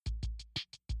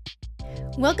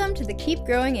Welcome to the Keep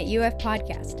Growing at UF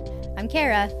podcast. I'm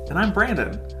Kara. And I'm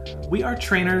Brandon. We are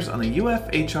trainers on the UF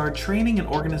HR Training and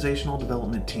Organizational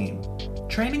Development team.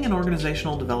 Training and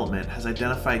Organizational Development has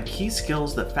identified key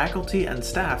skills that faculty and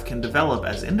staff can develop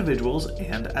as individuals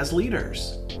and as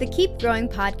leaders. The Keep Growing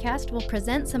podcast will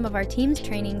present some of our team's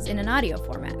trainings in an audio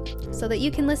format so that you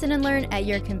can listen and learn at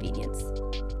your convenience.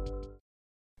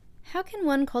 How can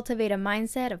one cultivate a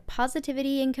mindset of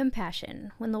positivity and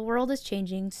compassion when the world is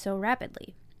changing so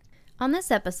rapidly? On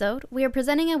this episode, we are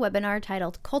presenting a webinar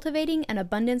titled Cultivating an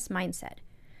Abundance Mindset,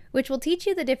 which will teach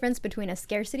you the difference between a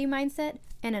scarcity mindset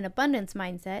and an abundance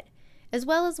mindset, as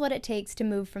well as what it takes to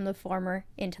move from the former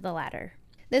into the latter.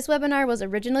 This webinar was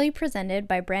originally presented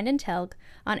by Brandon Telg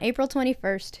on April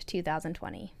 21st,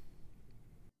 2020.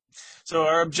 So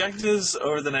our objectives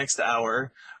over the next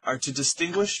hour are to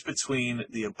distinguish between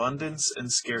the abundance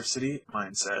and scarcity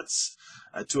mindsets,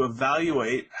 to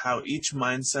evaluate how each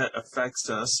mindset affects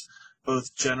us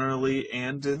both generally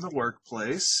and in the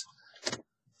workplace,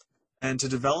 and to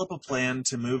develop a plan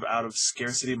to move out of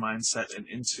scarcity mindset and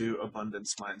into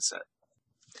abundance mindset.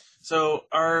 So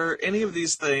are any of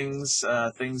these things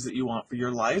things that you want for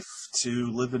your life,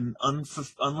 to live an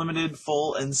unlimited,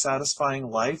 full, and satisfying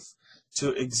life,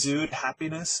 to exude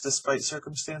happiness despite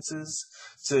circumstances,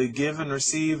 to give and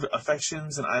receive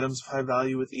affections and items of high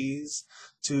value with ease,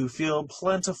 to feel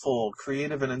plentiful,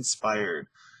 creative, and inspired,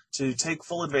 to take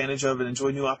full advantage of and enjoy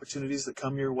new opportunities that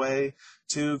come your way,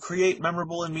 to create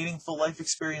memorable and meaningful life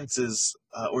experiences,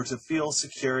 or to feel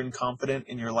secure and confident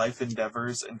in your life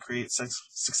endeavors and create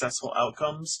successful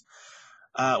outcomes?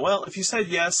 Well, if you said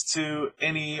yes to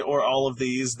any or all of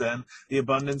these, then the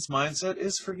abundance mindset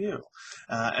is for you.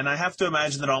 And I have to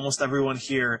imagine that almost everyone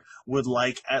here would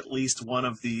like at least one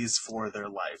of these for their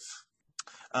life.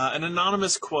 An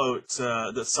anonymous quote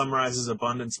that summarizes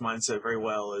abundance mindset very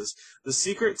well is, "The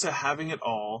secret to having it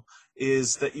all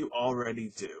is that you already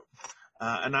do."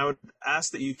 And I would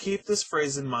ask that you keep this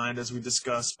phrase in mind as we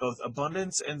discuss both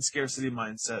abundance and scarcity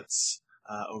mindsets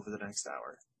over the next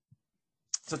hour.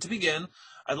 So to begin,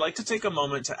 I'd like to take a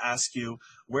moment to ask you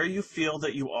where you feel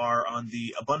that you are on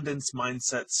the abundance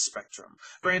mindset spectrum.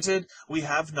 Granted, we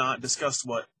have not discussed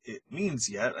what it means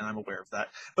yet, and I'm aware of that,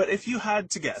 but if you had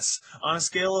to guess, on a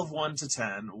scale of 1 to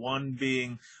 10, 1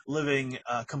 being living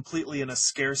completely in a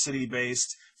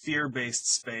scarcity-based, fear-based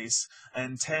space,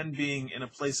 and 10 being in a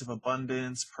place of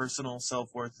abundance, personal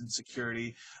self-worth, and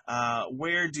security,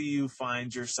 where do you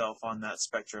find yourself on that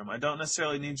spectrum? I don't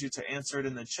necessarily need you to answer it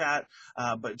in the chat,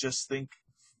 but just think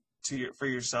for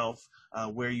yourself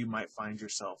where you might find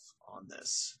yourself on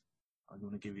this. I'm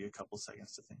going to give you a couple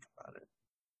seconds to think about it.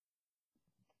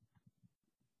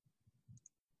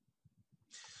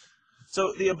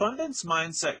 So the abundance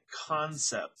mindset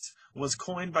concept was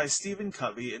coined by Stephen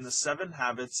Covey in The 7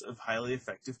 Habits of Highly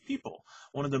Effective People,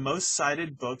 one of the most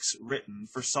cited books written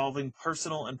for solving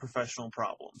personal and professional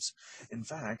problems. In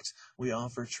fact, we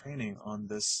offer training on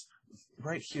this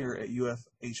right here at UF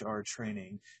HR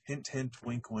Training. Hint, hint,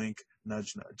 wink, wink,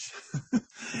 nudge, nudge.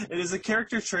 It is a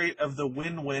character trait of the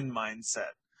win-win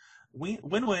mindset.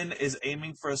 Win-win is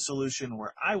aiming for a solution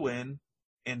where I win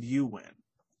and you win.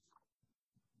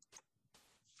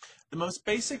 The most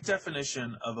basic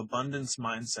definition of abundance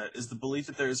mindset is the belief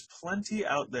that there is plenty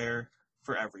out there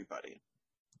for everybody.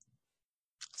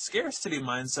 Scarcity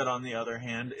mindset, on the other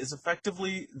hand, is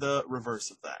effectively the reverse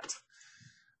of that.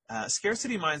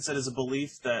 Scarcity mindset is a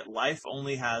belief that life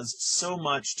only has so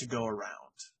much to go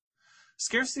around.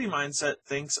 Scarcity mindset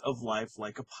thinks of life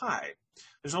like a pie.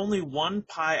 There's only one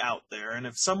pie out there, and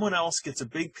if someone else gets a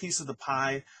big piece of the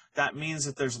pie, that means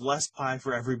that there's less pie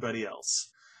for everybody else.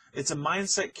 It's a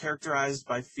mindset characterized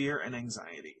by fear and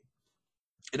anxiety.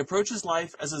 It approaches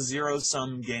life as a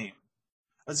zero-sum game.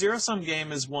 A zero-sum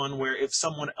game is one where if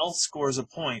someone else scores a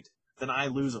point, then I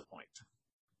lose a point.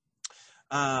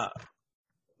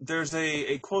 There's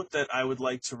a quote that I would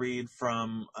like to read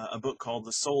from a book called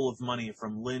The Soul of Money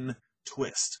from Lynn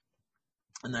Twist.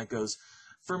 And that goes,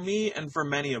 "For me and for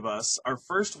many of us, our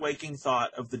first waking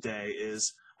thought of the day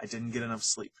is, I didn't get enough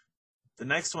sleep. The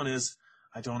next one is,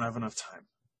 I don't have enough time.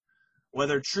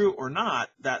 Whether true or not,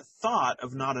 that thought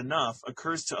of not enough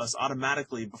occurs to us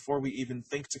automatically before we even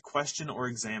think to question or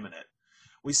examine it.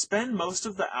 We spend most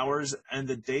of the hours and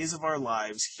the days of our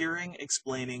lives hearing,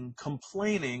 explaining,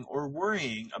 complaining, or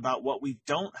worrying about what we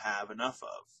don't have enough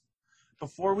of.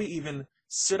 Before we even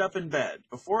sit up in bed,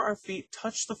 before our feet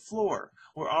touch the floor,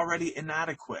 we're already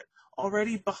inadequate,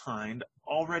 already behind,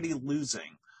 already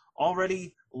losing,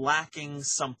 already lacking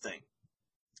something.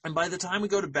 And by the time we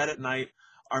go to bed at night,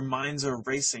 our minds are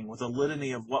racing with a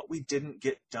litany of what we didn't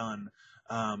get done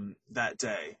that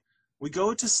day. We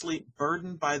go to sleep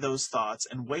burdened by those thoughts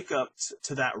and wake up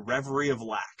to that reverie of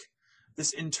lack.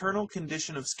 This internal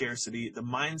condition of scarcity, the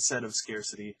mindset of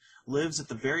scarcity, lives at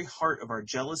the very heart of our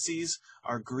jealousies,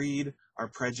 our greed, our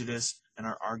prejudice, and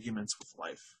our arguments with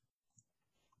life.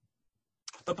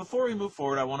 But before we move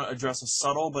forward, I want to address a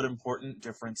subtle but important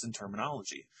difference in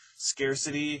terminology: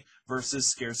 scarcity versus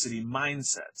scarcity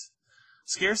mindset.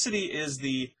 Scarcity is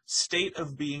the state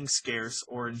of being scarce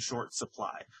or in short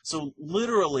supply. So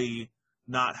literally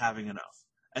not having enough.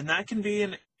 And that can be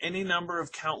in any number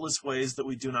of countless ways that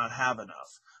we do not have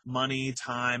enough. Money,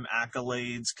 time,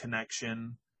 accolades,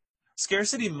 connection.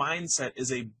 Scarcity mindset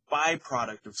is a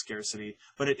byproduct of scarcity,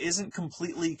 but it isn't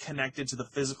completely connected to the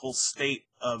physical state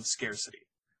of scarcity.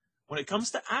 When it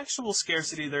comes to actual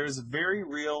scarcity, there's the very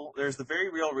real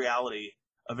reality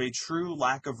of a true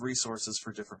lack of resources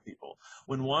for different people.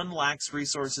 When one lacks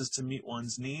resources to meet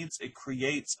one's needs, it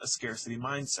creates a scarcity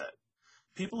mindset.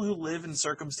 People who live in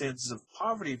circumstances of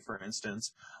poverty, for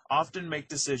instance, often make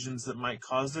decisions that might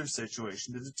cause their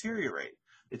situation to deteriorate.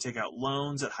 They take out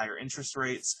loans at higher interest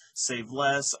rates, save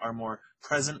less, are more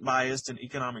present biased in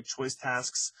economic choice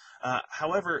tasks.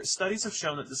 However, studies have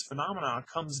shown that this phenomenon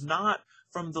comes not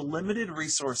from the limited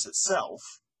resource itself,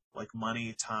 like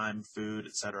money, time, food,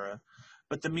 etc.,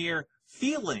 but the mere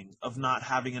feeling of not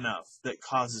having enough that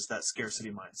causes that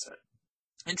scarcity mindset.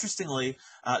 Interestingly,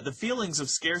 the feelings of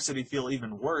scarcity feel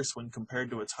even worse when compared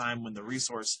to a time when the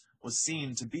resource was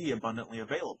seen to be abundantly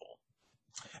available.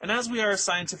 And as we are a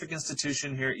scientific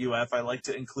institution here at UF, I like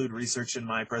to include research in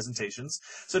my presentations.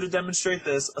 So to demonstrate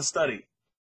this, a study.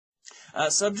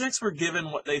 Subjects were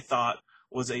given what they thought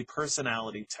was a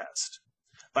personality test.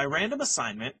 By random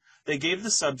assignment, they gave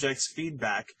the subjects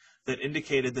feedback that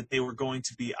indicated that they were going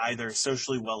to be either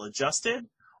socially well-adjusted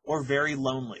or very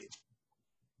lonely.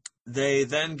 They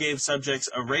then gave subjects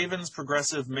a Raven's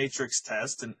Progressive Matrix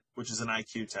test, which is an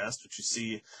IQ test, which you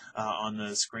see on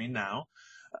the screen now.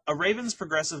 A Raven's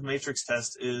Progressive Matrix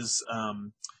test is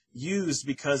used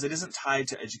because it isn't tied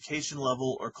to education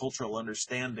level or cultural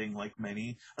understanding like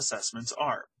many assessments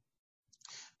are.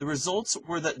 The results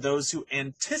were that those who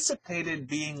anticipated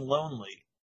being lonely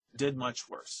did much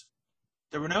worse.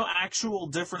 There were no actual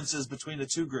differences between the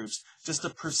two groups, just a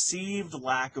perceived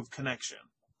lack of connection.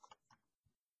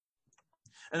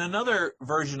 In another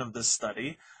version of this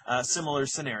study, similar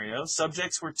scenario,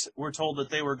 subjects were told that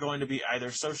they were going to be either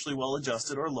socially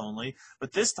well-adjusted or lonely,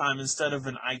 but this time, instead of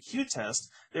an IQ test,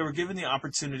 they were given the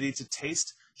opportunity to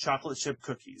taste chocolate chip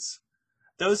cookies.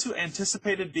 Those who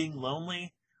anticipated being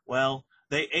lonely, well,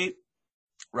 they ate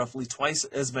roughly twice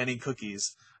as many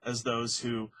cookies as those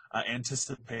who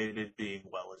anticipated being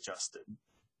well-adjusted.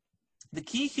 The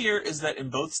key here is that in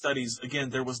both studies,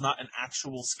 again, there was not an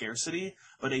actual scarcity,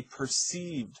 but a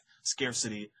perceived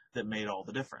scarcity that made all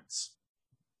the difference.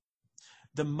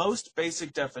 The most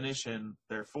basic definition,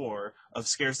 therefore, of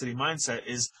scarcity mindset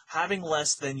is having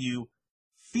less than you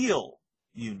feel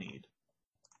you need.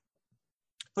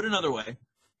 Put another way,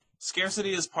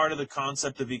 scarcity is part of the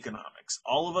concept of economics.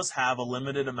 All of us have a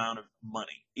limited amount of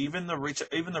money. Even the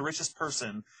richest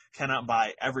person cannot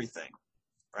buy everything,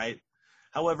 right?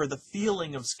 However, the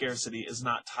feeling of scarcity is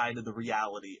not tied to the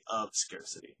reality of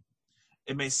scarcity.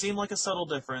 It may seem like a subtle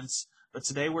difference, but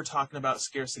today we're talking about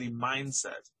scarcity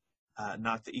mindset,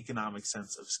 not the economic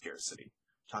sense of scarcity.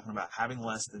 We're talking about having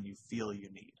less than you feel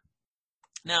you need.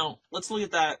 Now, let's look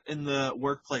at that in the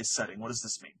workplace setting. What does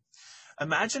this mean?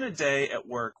 Imagine a day at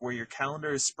work where your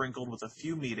calendar is sprinkled with a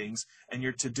few meetings and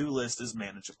your to-do list is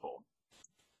manageable.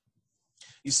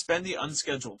 You spend the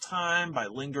unscheduled time by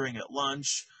lingering at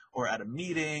lunch, or at a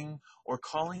meeting, or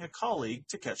calling a colleague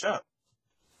to catch up.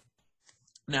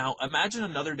 Now, imagine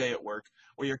another day at work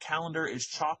where your calendar is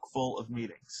chock full of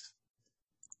meetings.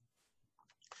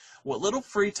 What little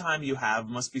free time you have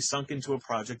must be sunk into a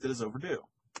project that is overdue.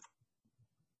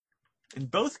 In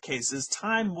both cases,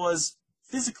 time was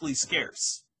physically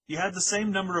scarce. You had the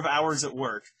same number of hours at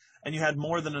work, and you had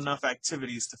more than enough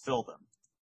activities to fill them.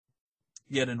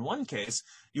 Yet in one case,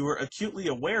 you were acutely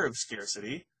aware of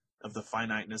scarcity, of the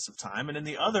finiteness of time, and in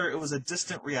the other, it was a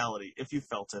distant reality, if you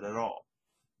felt it at all.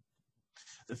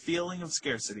 The feeling of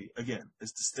scarcity, again,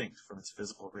 is distinct from its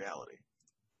physical reality.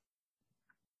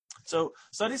 So,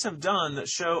 studies have done that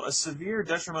show a severe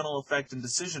detrimental effect in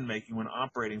decision-making when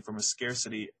operating from a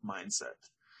scarcity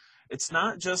mindset. It's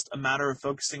not just a matter of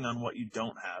focusing on what you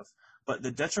don't have, but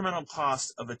the detrimental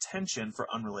cost of attention for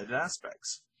unrelated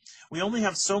aspects. We only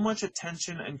have so much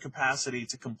attention and capacity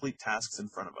to complete tasks in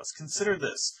front of us. Consider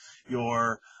this,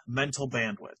 your mental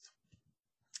bandwidth.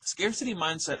 Scarcity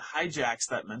mindset hijacks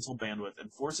that mental bandwidth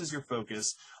and forces your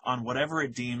focus on whatever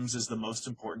it deems is the most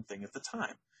important thing at the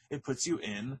time. It puts you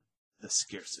in the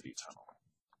scarcity tunnel.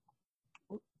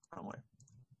 Oop, wrong way.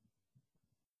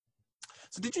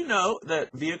 So did you know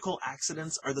that vehicle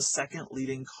accidents are the second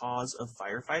leading cause of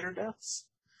firefighter deaths?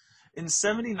 In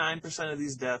 79% of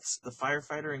these deaths, the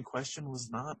firefighter in question was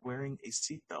not wearing a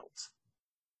seatbelt.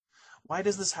 Why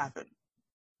does this happen?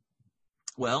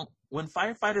 Well, when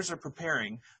firefighters are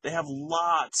preparing, they have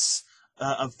lots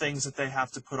of things that they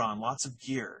have to put on, lots of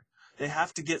gear. They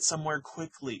have to get somewhere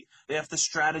quickly. They have to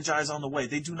strategize on the way.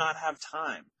 They do not have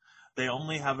time. They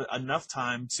only have enough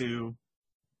time to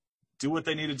do what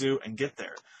they need to do and get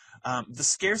there. The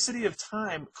scarcity of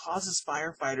time causes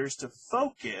firefighters to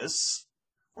focus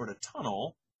or to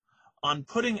tunnel on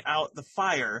putting out the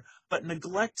fire, but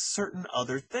neglect certain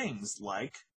other things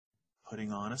like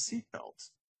putting on a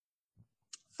seatbelt.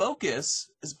 Focus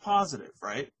is positive,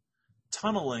 right?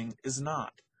 Tunneling is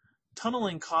not.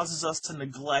 Tunneling causes us to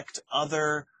neglect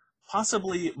other,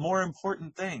 possibly more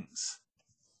important things.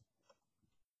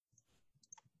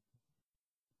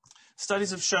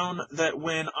 Studies have shown that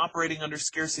when operating under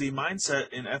scarcity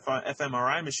mindset in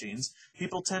fMRI machines,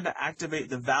 people tend to activate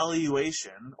the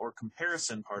valuation or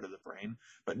comparison part of the brain,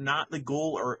 but not the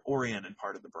goal or oriented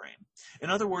part of the brain.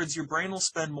 In other words, your brain will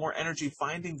spend more energy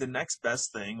finding the next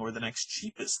best thing or the next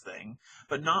cheapest thing,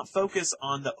 but not focus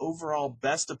on the overall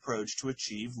best approach to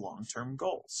achieve long-term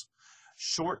goals.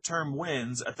 Short-term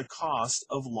wins at the cost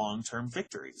of long-term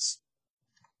victories.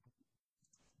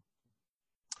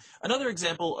 Another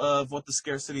example of what the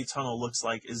scarcity tunnel looks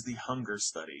like is the hunger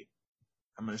study.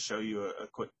 I'm going to show you a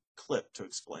quick clip to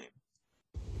explain.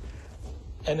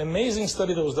 An amazing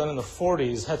study that was done in the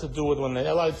 40s had to do with when the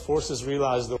Allied forces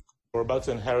realized they were about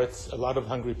to inherit a lot of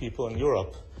hungry people in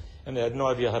Europe, and they had no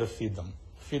idea how to feed them.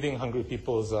 Feeding hungry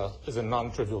people is a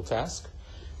non-trivial task.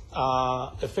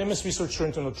 A famous researcher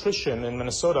into nutrition in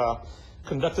Minnesota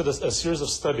conducted a series of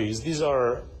studies. These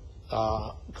are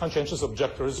conscientious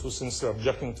objectors who, since they're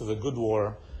objecting to the good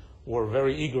war, were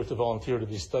very eager to volunteer to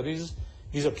these studies.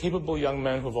 These are capable young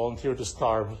men who volunteer to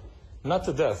starve, not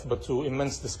to death, but to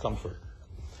immense discomfort.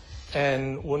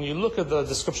 And when you look at the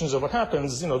descriptions of what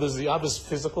happens, there's the obvious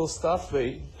physical stuff.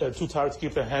 They're too tired to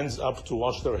keep their hands up to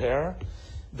wash their hair.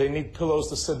 They need pillows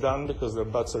to sit down because their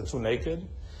butts are too naked.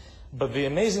 But the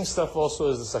amazing stuff also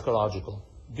is the psychological.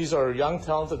 These are young,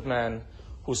 talented men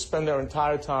who spend their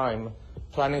entire time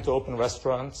planning to open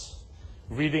restaurants,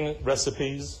 reading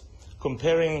recipes,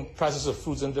 comparing prices of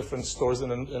foods in different stores in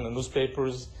the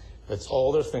newspapers. That's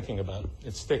all they're thinking about.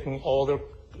 It's taking all their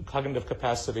cognitive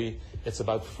capacity. It's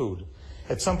about food.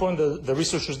 At some point, the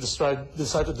researchers decided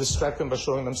to distract them by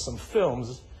showing them some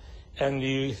films, and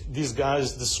these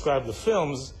guys described the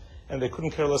films, and they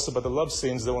couldn't care less about the love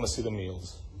scenes. They want to see the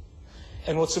meals.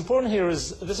 And what's important here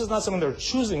is this is not something they're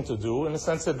choosing to do. In a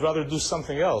sense, they'd rather do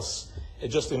something else. It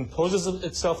just imposes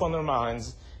itself on their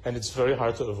minds, and it's very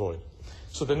hard to avoid.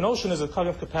 So the notion is that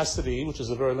cognitive capacity, which is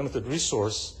a very limited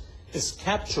resource, is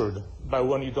captured by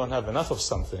when you don't have enough of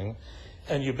something,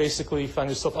 and you basically find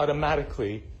yourself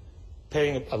automatically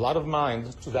paying a lot of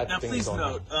mind to that thing. Now, please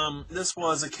note, this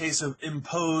was a case of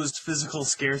imposed physical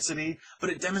scarcity, but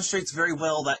it demonstrates very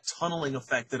well that tunneling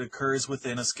effect that occurs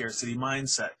within a scarcity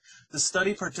mindset. The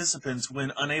study participants,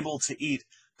 when unable to eat,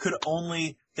 could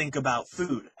only think about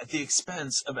food at the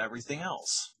expense of everything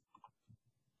else.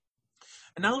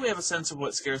 And now that we have a sense of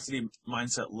what scarcity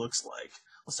mindset looks like,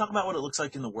 let's talk about what it looks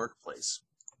like in the workplace.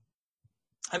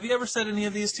 Have you ever said any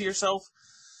of these to yourself?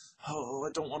 Oh,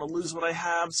 I don't want to lose what I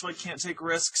have, so I can't take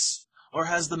risks. Or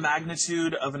has the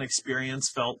magnitude of an experience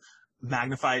felt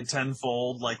magnified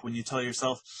tenfold, like when you tell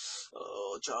yourself,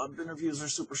 oh, job interviews are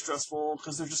super stressful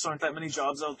because there just aren't that many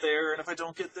jobs out there, and if I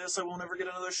don't get this, I won't ever get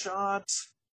another shot?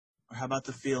 Or how about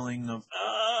the feeling of,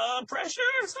 pressure,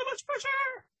 so much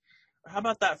pressure? Or how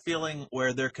about that feeling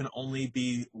where there can only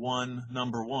be one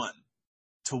number one?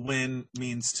 To win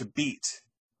means to beat.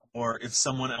 Or if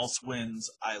someone else wins,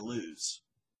 I lose.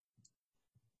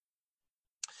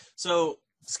 So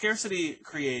scarcity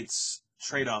creates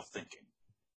trade-off thinking.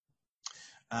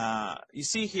 You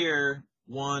see here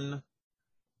one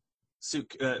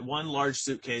large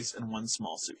suitcase and one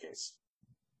small suitcase.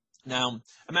 Now,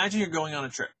 imagine you're going on a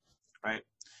trip, right?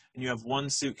 And you have one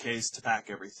suitcase to pack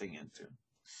everything into.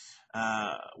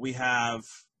 We have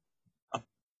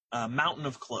a mountain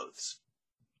of clothes.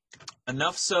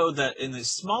 Enough so that in the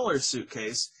smaller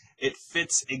suitcase, it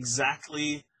fits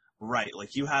exactly right.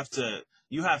 Like you have to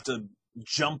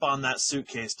jump on that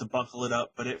suitcase to buckle it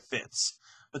up, but it fits.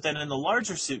 But then in the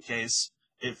larger suitcase,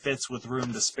 it fits with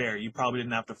room to spare. You probably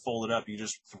didn't have to fold it up. You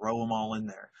just throw them all in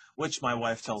there, which my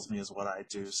wife tells me is what I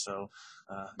do. So,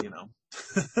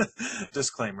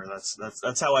 disclaimer,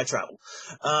 that's how I travel.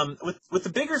 With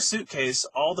the bigger suitcase,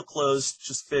 all the clothes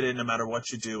just fit in no matter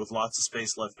what you do, with lots of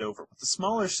space left over. With the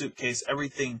smaller suitcase,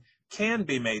 everything can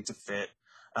be made to fit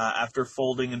after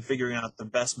folding and figuring out the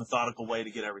best methodical way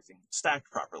to get everything stacked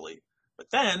properly.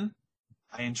 But then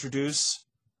I introduce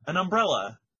an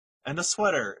umbrella and a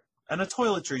sweater and a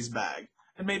toiletries bag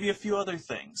and maybe a few other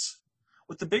things.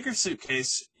 With the bigger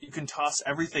suitcase, you can toss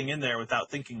everything in there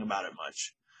without thinking about it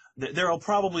much. There will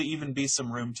probably even be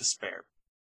some room to spare.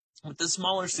 With the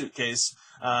smaller suitcase,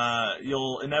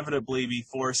 you'll inevitably be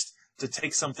forced to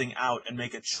take something out and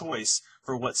make a choice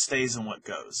for what stays and what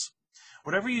goes.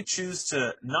 Whatever you choose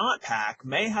to not pack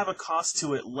may have a cost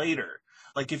to it later.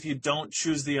 Like if you don't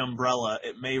choose the umbrella,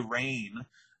 it may rain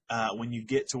when you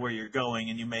get to where you're going,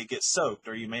 and you may get soaked,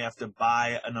 or you may have to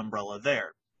buy an umbrella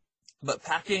there. But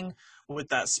packing with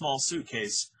that small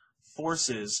suitcase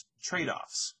forces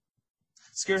trade-offs.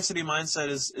 Scarcity mindset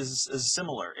is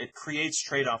similar. It creates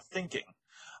trade-off thinking.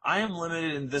 I am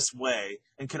limited in this way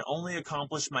and can only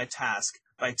accomplish my task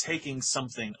by taking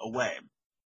something away.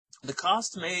 The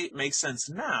cost may make sense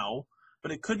now,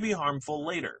 but it could be harmful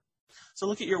later. So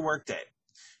look at your workday.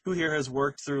 Who here has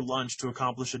worked through lunch to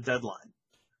accomplish a deadline?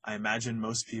 I imagine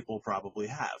most people probably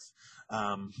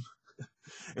have.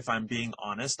 If I'm being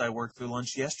honest, I worked through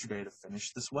lunch yesterday to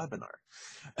finish this webinar.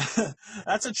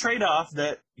 That's a trade-off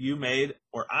that you made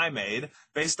or I made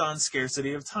based on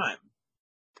scarcity of time.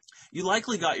 You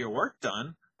likely got your work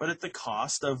done, but at the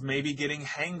cost of maybe getting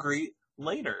hangry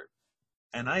later.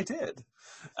 And I did.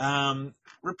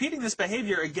 Repeating this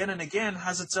behavior again and again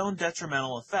has its own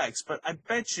detrimental effects, but I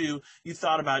bet you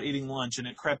thought about eating lunch and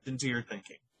it crept into your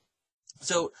thinking.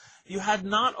 So you had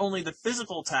not only the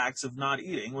physical tax of not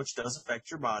eating, which does affect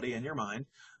your body and your mind,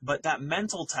 but that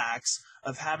mental tax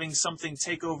of having something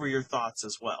take over your thoughts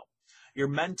as well. Your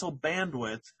mental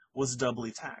bandwidth was doubly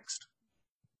taxed.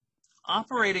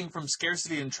 Operating from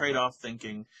scarcity and trade-off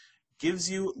thinking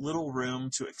gives you little room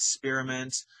to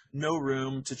experiment, no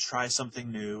room to try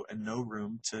something new, and no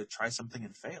room to try something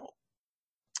and fail.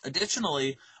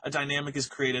 Additionally, a dynamic is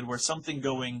created where something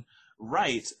going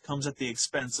right comes at the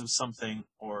expense of something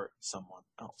or someone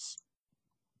else.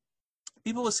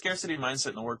 People with scarcity mindset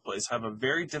in the workplace have a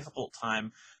very difficult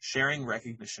time sharing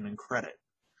recognition and credit,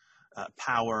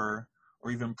 power,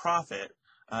 or even profit,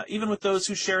 even with those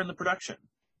who share in the production.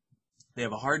 They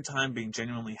have a hard time being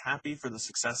genuinely happy for the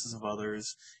successes of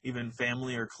others, even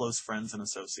family or close friends and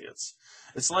associates.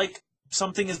 It's like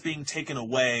something is being taken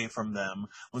away from them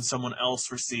when someone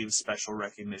else receives special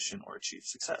recognition or achieves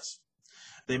success.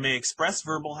 They may express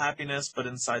verbal happiness, but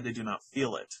inside they do not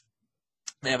feel it.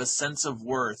 They have a sense of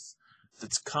worth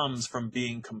that comes from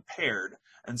being compared,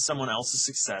 and someone else's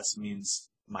success means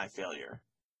my failure.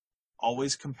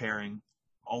 Always comparing,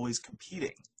 always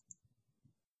competing.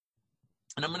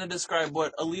 And I'm going to describe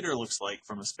what a leader looks like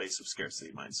from a space of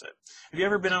scarcity mindset. Have you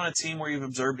ever been on a team where you've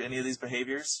observed any of these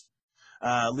behaviors?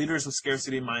 Leaders with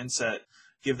scarcity mindset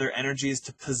give their energies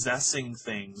to possessing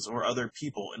things or other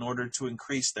people in order to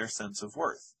increase their sense of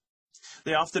worth.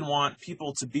 They often want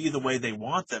people to be the way they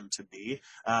want them to be,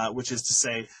 which is to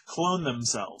say, clone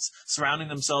themselves, surrounding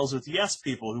themselves with yes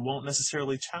people who won't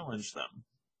necessarily challenge them.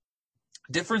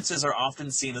 Differences are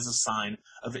often seen as a sign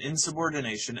of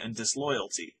insubordination and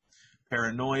disloyalty.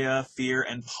 Paranoia, fear,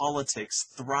 and politics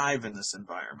thrive in this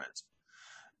environment.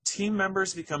 Team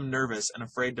members become nervous and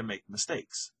afraid to make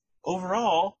mistakes.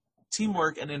 Overall,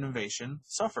 teamwork and innovation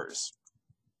suffers.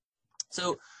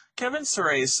 So, Kevin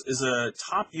Surace is a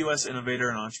top U.S. innovator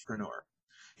and entrepreneur.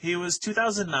 He was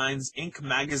 2009's Inc.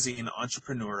 Magazine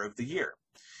Entrepreneur of the Year.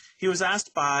 He was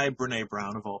asked by Brené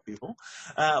Brown, of all people,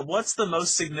 what's the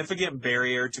most significant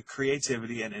barrier to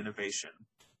creativity and innovation?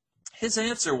 His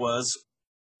answer was,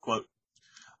 quote,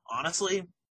 honestly,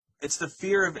 it's the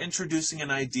fear of introducing an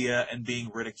idea and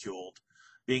being ridiculed,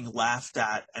 being laughed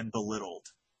at and belittled.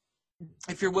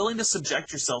 If you're willing to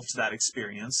subject yourself to that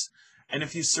experience, and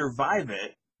if you survive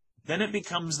it, then it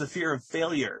becomes the fear of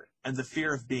failure and the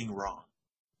fear of being wrong.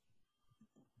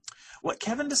 What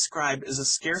Kevin described is a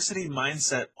scarcity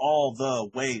mindset all the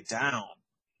way down.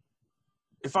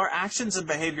 If our actions and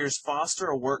behaviors foster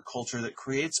a work culture that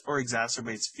creates or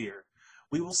exacerbates fear,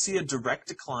 we will see a direct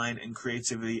decline in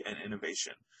creativity and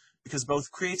innovation, because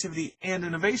both creativity and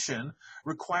innovation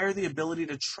require the ability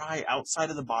to try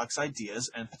outside-of-the-box ideas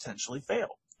and potentially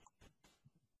fail.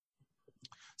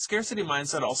 Scarcity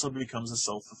mindset also becomes a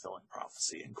self-fulfilling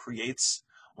prophecy and creates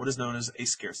what is known as a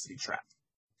scarcity trap.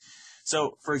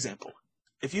 So, for example,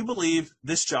 If you believe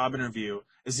this job interview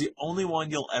is the only one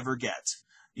you'll ever get,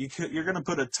 you're going to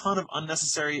put a ton of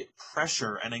unnecessary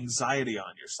pressure and anxiety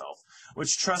on yourself,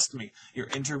 which, trust me, your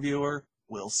interviewer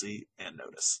will see and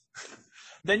notice.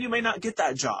 Then you may not get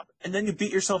that job, and then you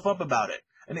beat yourself up about it,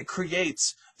 and it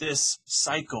creates this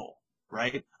cycle,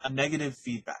 right? A negative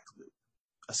feedback loop,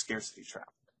 a scarcity trap.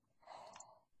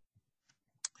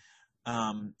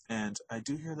 And I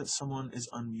do hear that someone is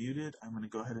unmuted. I'm going to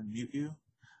go ahead and mute you.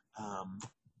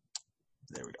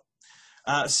 There we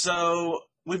go. So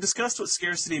we've discussed what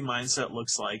scarcity mindset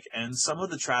looks like and some of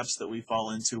the traps that we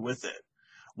fall into with it.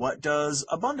 What does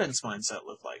abundance mindset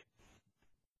look like?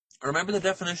 Remember the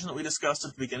definition that we discussed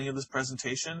at the beginning of this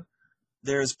presentation?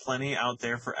 There's plenty out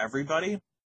there for everybody.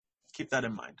 Keep that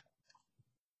in mind.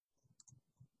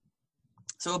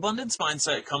 So abundance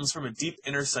mindset comes from a deep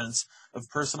inner sense of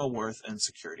personal worth and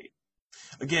security.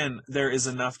 Again, there is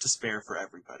enough to spare for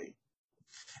everybody.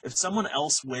 If someone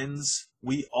else wins,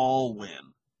 we all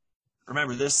win.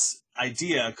 Remember, this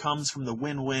idea comes from the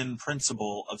win-win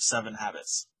principle of 7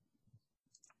 habits.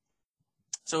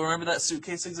 So remember that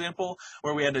suitcase example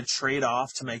where we had to trade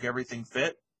off to make everything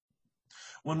fit?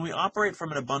 When we operate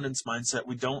from an abundance mindset,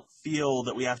 we don't feel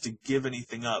that we have to give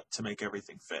anything up to make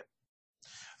everything fit.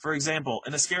 For example,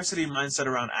 in a scarcity mindset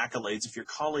around accolades, if your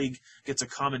colleague gets a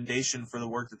commendation for the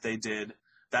work that they did,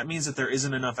 that means that there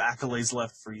isn't enough accolades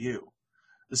left for you.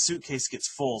 The suitcase gets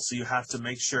full, so you have to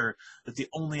make sure that the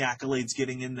only accolades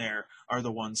getting in there are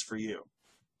the ones for you.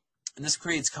 And this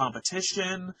creates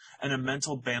competition and a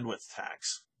mental bandwidth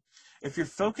tax. If you're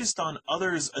focused on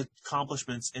others'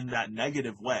 accomplishments in that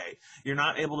negative way, you're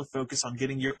not able to focus on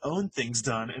getting your own things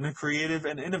done in a creative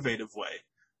and innovative way.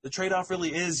 The trade-off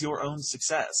really is your own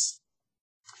success.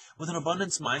 With an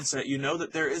abundance mindset, you know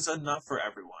that there is enough for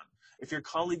everyone. If your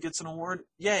colleague gets an award,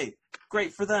 yay,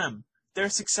 great for them. Their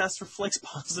success reflects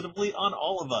positively on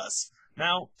all of us.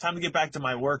 Now, time to get back to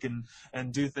my work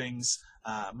and do things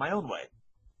my own way.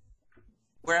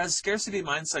 Whereas scarcity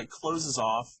mindset closes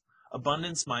off,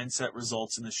 abundance mindset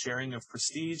results in the sharing of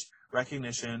prestige,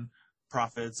 recognition,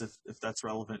 profits, if that's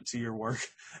relevant to your work,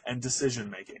 and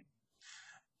decision-making.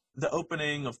 The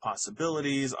opening of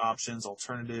possibilities, options,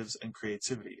 alternatives, and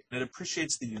creativity. And it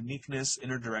appreciates the uniqueness,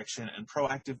 inner direction, and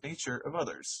proactive nature of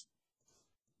others.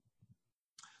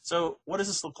 So what does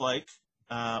this look like?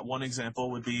 One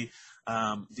example would be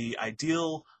the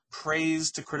ideal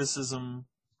praise to criticism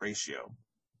ratio.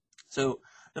 So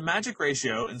the magic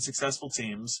ratio in successful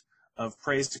teams of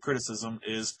praise to criticism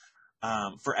is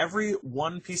for every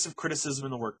one piece of criticism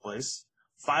in the workplace,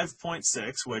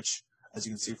 5.6, which, as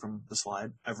you can see from the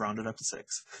slide, I've rounded up to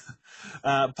 6.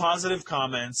 Positive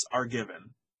comments are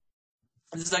given.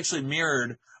 This is actually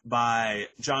mirrored by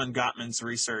John Gottman's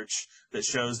research that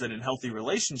shows that in healthy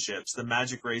relationships, the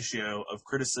magic ratio of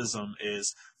criticism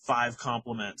is 5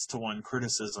 compliments to 1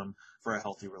 criticism for a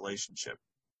healthy relationship.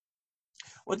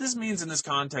 What this means in this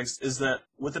context is that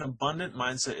with an abundant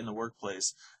mindset in the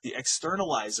workplace, the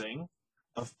externalizing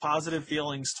of positive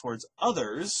feelings towards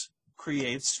others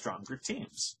creates stronger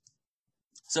teams.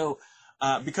 So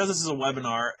because this is a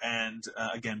webinar and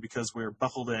again, because we're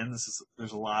buckled in,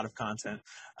 there's a lot of content,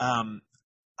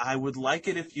 I would like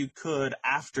it if you could,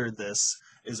 after this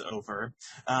is over,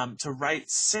 to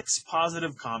write 6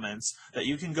 positive comments that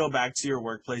you can go back to your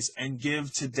workplace and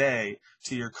give today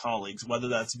to your colleagues, whether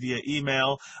that's via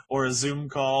email or a Zoom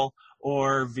call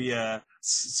or via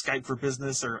Skype for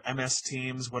Business or MS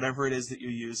Teams, whatever it is that you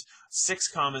use. 6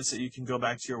 comments that you can go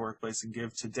back to your workplace and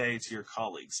give today to your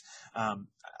colleagues.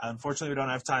 Unfortunately, we don't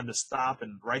have time to stop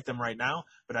and write them right now,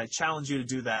 but I challenge you to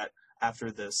do that after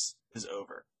this is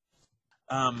over.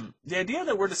 The idea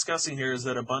that we're discussing here is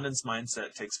that abundance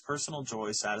mindset takes personal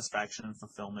joy, satisfaction, and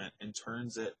fulfillment and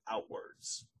turns it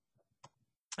outwards.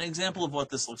 An example of what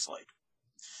this looks like.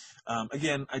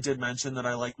 Again, I did mention that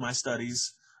I like my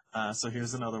studies, so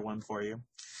here's another one for you.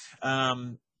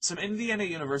 Some Indiana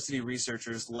University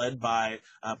researchers led by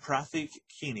Pratik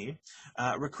Kini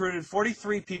recruited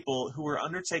 43 people who were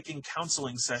undertaking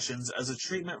counseling sessions as a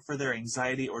treatment for their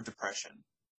anxiety or depression.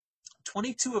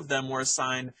 22 of them were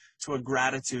assigned to a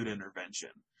gratitude intervention.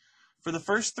 For the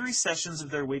first 3 sessions of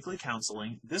their weekly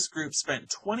counseling, this group spent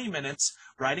 20 minutes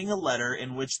writing a letter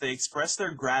in which they expressed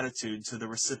their gratitude to the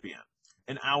recipient,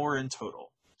 an hour in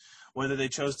total. Whether they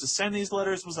chose to send these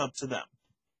letters was up to them.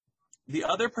 The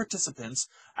other participants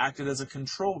acted as a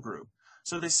control group,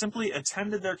 so they simply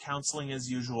attended their counseling as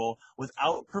usual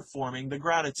without performing the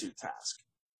gratitude task.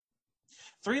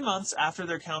 3 months after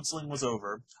their counseling was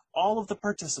over, all of the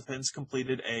participants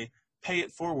completed a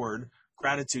pay-it-forward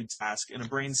gratitude task in a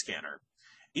brain scanner.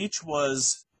 Each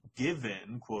was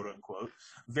given, quote unquote,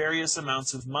 various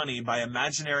amounts of money by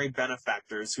imaginary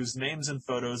benefactors whose names and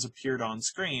photos appeared on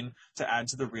screen to add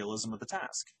to the realism of the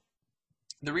task.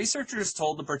 The researchers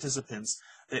told the participants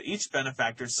that each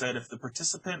benefactor said if the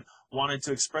participant wanted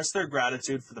to express their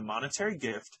gratitude for the monetary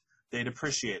gift, they'd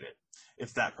appreciate it.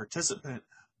 If that participant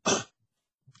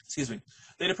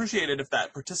they'd appreciate it if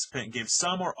that participant gave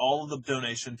some or all of the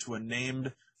donation to a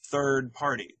named third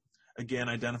party, again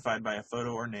identified by a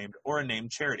photo or a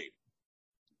named charity.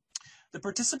 The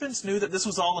participants knew that this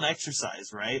was all an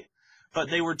exercise, right? But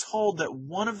they were told that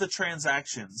one of the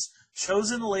transactions,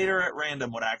 chosen later at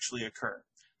random, would actually occur.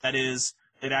 That is,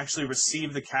 they'd actually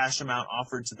receive the cash amount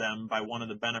offered to them by one of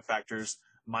the benefactors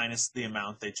minus the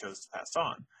amount they chose to pass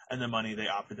on. And the money they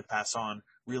opted to pass on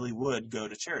really would go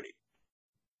to charity.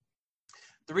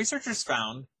 The researchers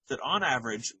found that on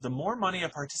average, the more money a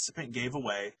participant gave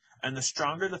away and the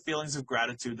stronger the feelings of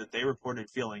gratitude that they reported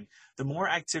feeling, the more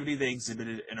activity they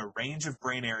exhibited in a range of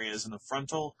brain areas in the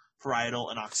frontal, parietal,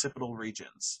 and occipital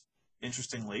regions.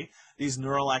 Interestingly, these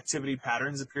neural activity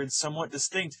patterns appeared somewhat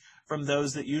distinct from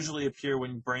those that usually appear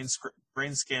when brain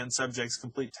scan subjects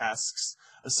complete tasks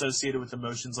associated with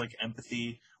emotions like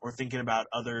empathy or thinking about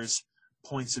others'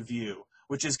 points of view,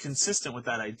 which is consistent with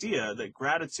that idea that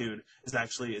gratitude is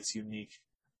actually a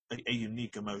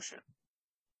unique emotion,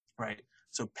 right?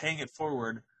 So paying it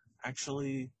forward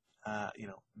actually,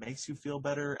 makes you feel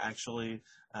better, actually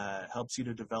helps you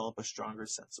to develop a stronger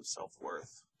sense of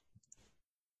self-worth.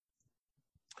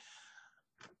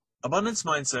 Abundance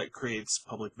mindset creates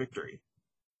public victory.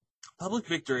 Public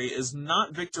victory is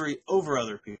not victory over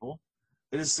other people.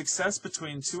 It is success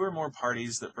between two or more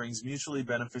parties that brings mutually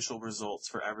beneficial results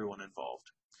for everyone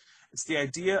involved. It's the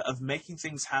idea of making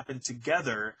things happen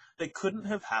together that couldn't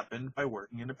have happened by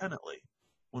working independently.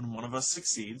 When one of us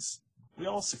succeeds, we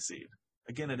all succeed.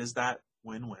 Again, it is that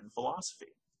win-win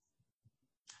philosophy.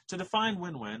 To define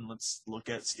win-win, let's look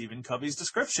at Stephen Covey's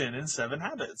description in 7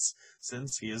 Habits,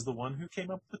 since he is the one who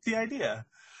came up with the idea.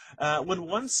 When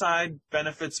one side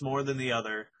benefits more than the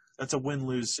other, that's a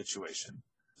win-lose situation.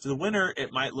 To the winner,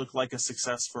 it might look like a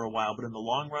success for a while, but in the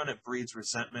long run, it breeds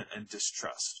resentment and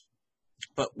distrust.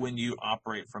 But when you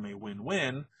operate from a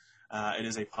win-win, it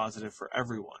is a positive for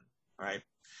everyone, right?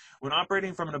 When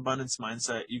operating from an abundance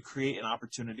mindset, you create an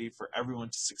opportunity for everyone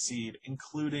to succeed,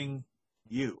 including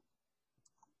you.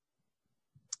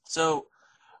 So,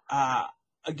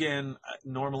 again,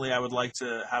 normally I would like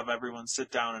to have everyone sit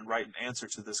down and write an answer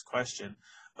to this question,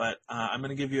 but I'm going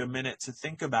to give you a minute to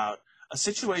think about a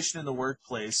situation in the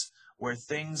workplace where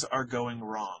things are going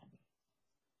wrong.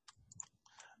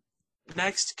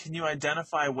 Next, can you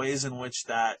identify ways in which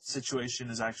that situation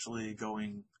is actually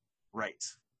going right?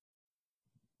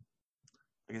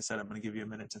 Like I said, I'm going to give you a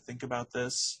minute to think about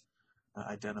this,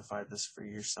 identify this for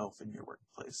yourself in your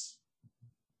workplace.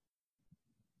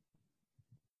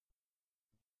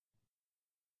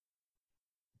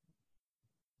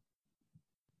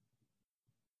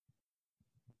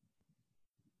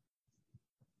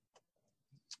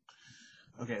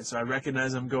 Okay, so I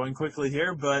recognize I'm going quickly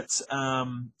here, but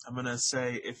I'm going to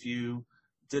say if you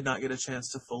did not get a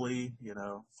chance to fully,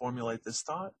 formulate this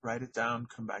thought, write it down,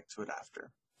 come back to it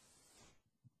after.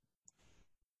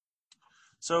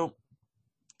 So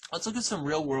let's look at some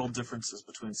real-world differences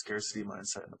between scarcity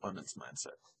mindset and abundance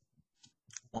mindset.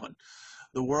 1,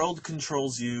 the world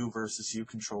controls you versus you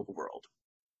control the world.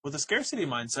 With a scarcity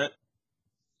mindset,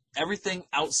 everything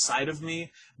outside of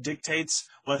me dictates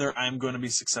whether I'm going to be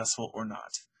successful or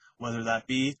not, whether that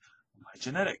be my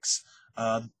genetics,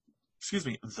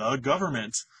 the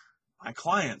government, my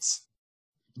clients,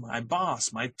 my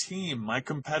boss, my team, my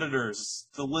competitors,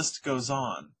 the list goes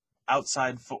on.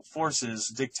 Outside forces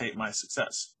dictate my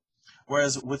success.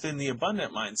 Whereas within the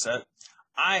abundant mindset,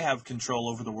 I have control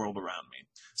over the world around me.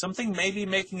 Something may be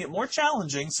making it more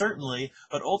challenging, certainly,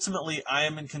 but ultimately I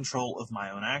am in control of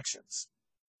my own actions.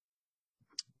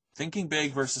 Thinking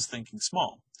big versus thinking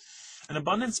small. An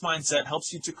abundance mindset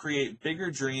helps you to create bigger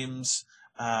dreams,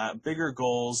 bigger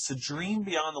goals, to dream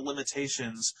beyond the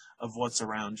limitations of what's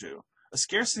around you. A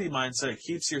scarcity mindset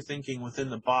keeps your thinking within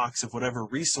the box of whatever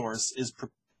resource is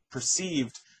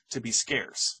perceived to be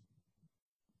scarce.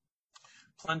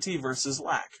 Plenty versus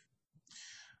lack.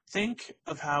 Think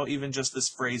of how even just this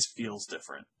phrase feels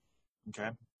different. Okay?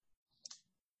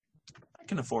 I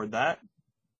can afford that.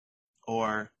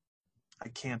 Or I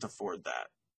can't afford that.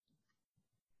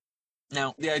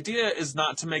 Now, the idea is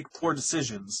not to make poor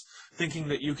decisions, thinking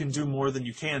that you can do more than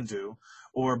you can do,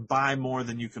 or buy more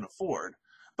than you can afford,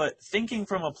 but thinking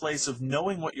from a place of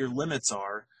knowing what your limits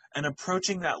are and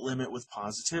approaching that limit with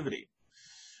positivity.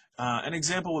 An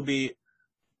example would be,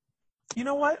 you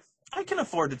know what? I can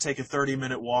afford to take a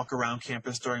 30-minute walk around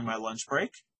campus during my lunch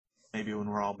break. Maybe when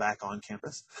we're all back on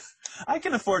campus. I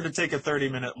can afford to take a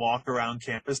 30-minute walk around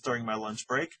campus during my lunch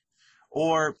break.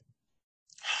 Or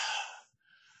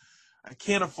I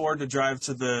cannot afford to drive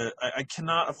to the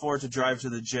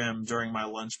gym during my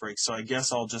lunch break, so I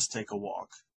guess I'll just take a walk.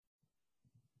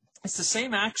 It's the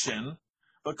same action,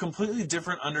 but completely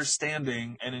different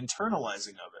understanding and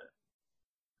internalizing of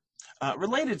it.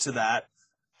 Related to that,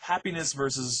 happiness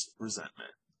versus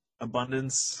resentment.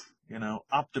 Abundance,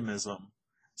 optimism.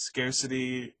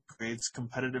 Scarcity creates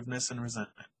competitiveness and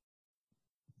resentment.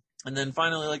 And then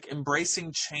finally,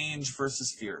 embracing change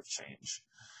versus fear of change.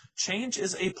 Change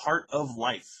is a part of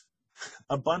life.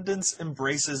 Abundance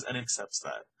embraces and accepts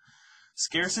that.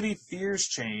 Scarcity fears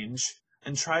change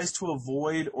and tries to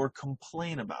avoid or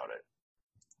complain about it.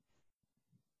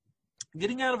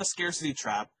 Getting out of a scarcity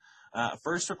trap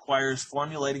first requires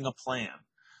formulating a plan,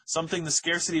 something the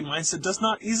scarcity mindset does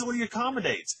not easily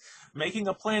accommodate. Making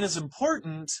a plan is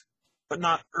important, but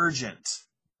not urgent.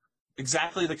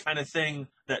 Exactly the kind of thing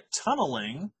that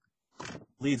tunneling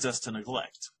leads us to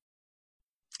neglect.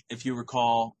 If you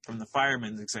recall from the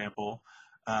fireman's example,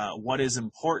 what is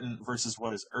important versus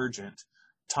what is urgent,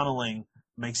 tunneling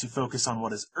makes you focus on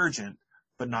what is urgent,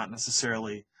 but not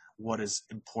necessarily what is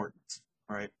important,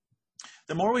 right?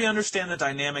 The more we understand the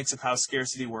dynamics of how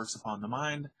scarcity works upon the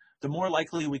mind, the more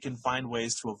likely we can find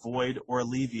ways to avoid or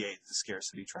alleviate the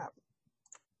scarcity trap.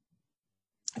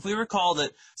 If we recall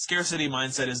that scarcity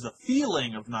mindset is the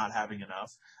feeling of not having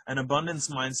enough, and abundance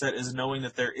mindset is knowing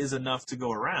that there is enough to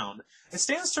go around, it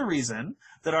stands to reason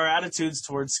that our attitudes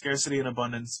towards scarcity and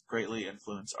abundance greatly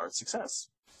influence our success.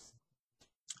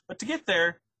 But to get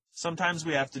there, sometimes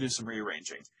we have to do some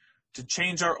rearranging to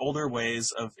change our older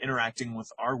ways of interacting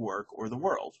with our work or the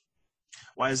world.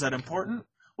 Why is that important?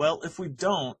 Well, if we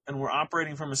don't, and we're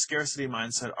operating from a scarcity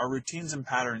mindset, our routines and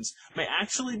patterns may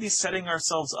actually be setting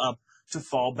ourselves up to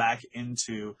fall back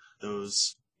into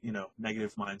those,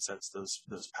 negative mindsets,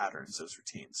 those patterns, those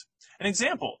routines. An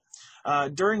example,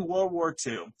 during World War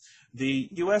II, the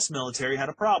U.S. military had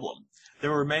a problem.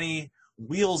 There were many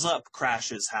wheels up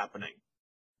crashes happening.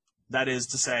 That is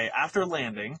to say, after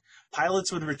landing,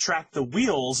 pilots would retract the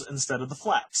wheels instead of the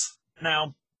flaps.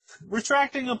 Now,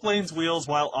 retracting a plane's wheels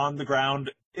while on the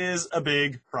ground is a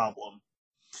big problem.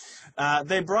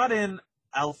 They brought in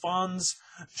Alphonse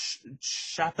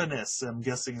Chapanis, I'm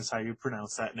guessing is how you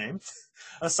pronounce that name,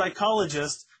 a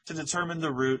psychologist to determine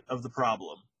the root of the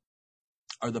problem.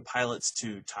 Are the pilots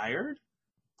too tired?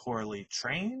 Poorly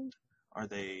trained? Are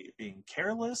they being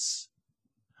careless?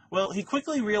 Well, he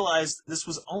quickly realized this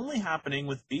was only happening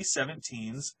with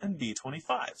B-17s and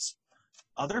B-25s.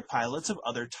 Other pilots of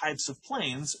other types of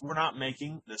planes were not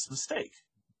making this mistake.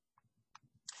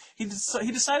 He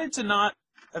decided to not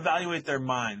evaluate their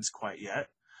minds quite yet,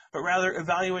 but rather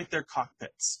evaluate their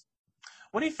cockpits.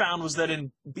 What he found was that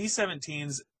in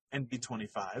B-17s and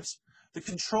B-25s, the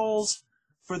controls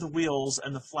for the wheels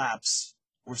and the flaps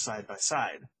were side by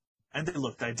side, and they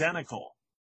looked identical.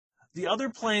 The other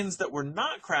planes that were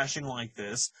not crashing like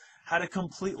this had a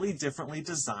completely differently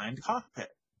designed cockpit.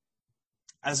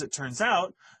 As it turns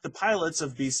out, the pilots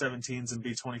of B-17s and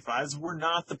B-25s were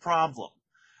not the problem.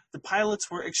 The pilots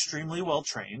were extremely well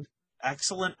trained,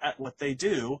 excellent at what they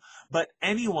do, but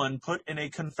anyone put in a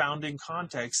confounding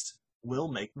context will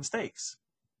make mistakes.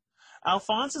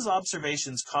 Alphonse's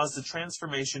observations caused a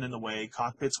transformation in the way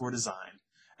cockpits were designed,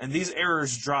 and these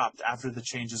errors dropped after the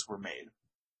changes were made.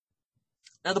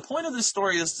 Now, the point of this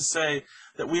story is to say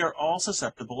that we are all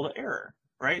susceptible to error,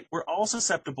 right? We're all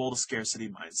susceptible to scarcity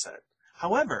mindset.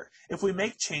 However, if we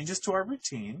make changes to our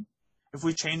routine, if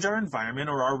we change our environment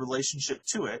or our relationship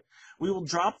to it, we will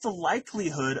drop the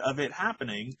likelihood of it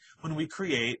happening when we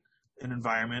create an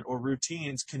environment or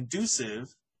routines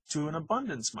conducive to an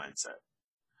abundance mindset.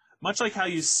 Much like how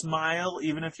you smile,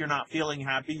 even if you're not feeling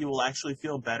happy, you will actually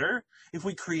feel better. If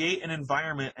we create an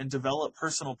environment and develop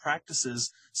personal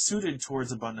practices suited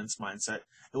towards abundance mindset,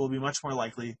 it will be much more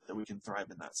likely that we can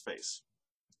thrive in that space.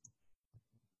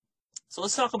 So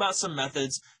let's talk about some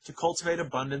methods to cultivate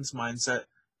abundance mindset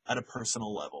at a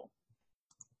personal level.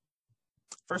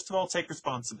 First of all, take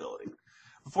responsibility.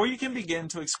 Before you can begin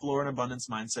to explore an abundance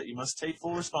mindset, you must take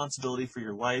full responsibility for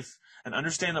your life and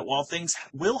understand that while things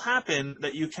will happen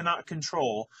that you cannot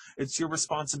control, it's your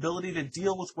responsibility to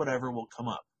deal with whatever will come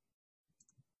up.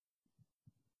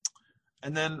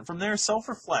 And then from there,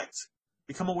 self-reflect.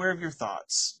 Become aware of your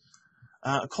thoughts.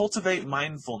 Cultivate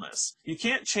mindfulness. You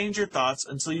can't change your thoughts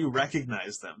until you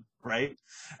recognize them, right?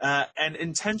 And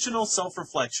intentional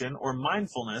self-reflection or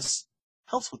mindfulness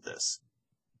helps with this.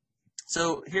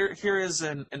 So here is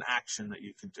an action that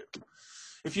you can do.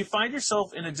 If you find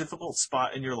yourself in a difficult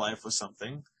spot in your life with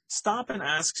something, stop and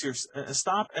ask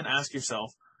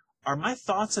yourself, are my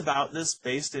thoughts about this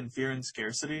based in fear and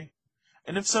scarcity?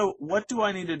 And if so, what do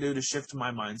I need to do to shift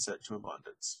my mindset to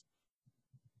abundance?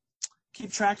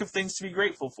 Keep track of things to be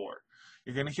grateful for.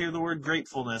 You're going to hear the word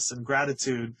gratefulness and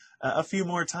gratitude a few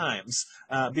more times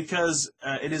because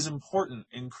it is important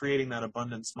in creating that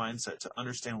abundance mindset to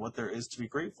understand what there is to be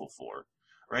grateful for,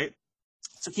 right?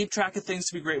 So keep track of things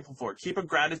to be grateful for. Keep a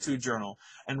gratitude journal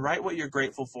and write what you're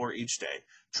grateful for each day.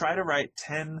 Try to write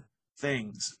 10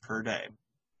 things per day.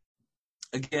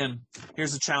 Again,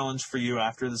 here's a challenge for you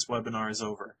after this webinar is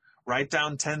over. Write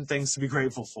down 10 things to be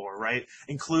grateful for, right?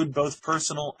 Include both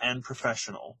personal and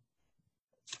professional.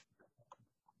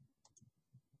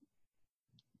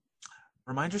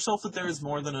 Remind yourself that there is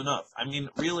more than enough. I mean,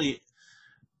 really,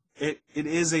 it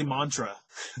is a mantra.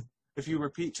 If you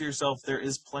repeat to yourself, there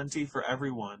is plenty for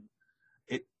everyone,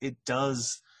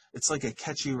 it's like a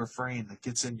catchy refrain that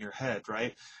gets in your head,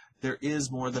 right? There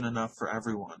is more than enough for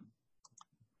everyone.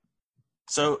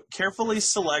 So carefully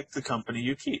select the company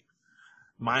you keep.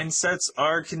 Mindsets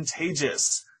are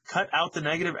contagious. Cut out the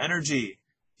negative energy.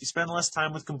 If you spend less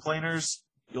time with complainers,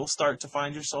 you'll start to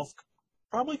find yourself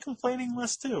probably complaining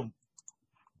less too.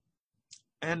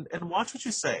 And watch what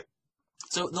you say.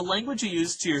 So the language you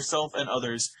use to yourself and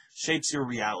others shapes your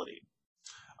reality.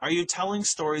 Are you telling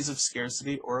stories of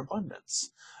scarcity or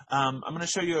abundance? I'm going to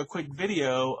show you a quick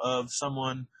video of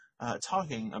someone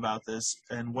talking about this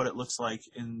and what it looks like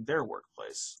in their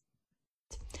workplace.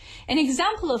 An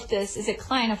example of this is a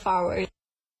client of ours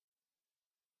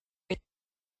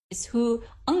who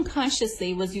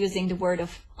unconsciously was using the word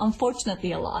of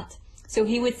unfortunately a lot. So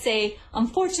he would say,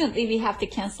 unfortunately, we have to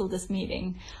cancel this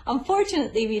meeting.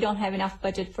 Unfortunately, we don't have enough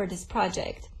budget for this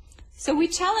project. So we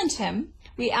challenge him.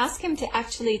 We ask him to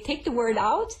actually take the word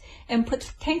out and put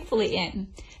thankfully in.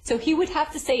 So he would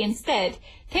have to say instead,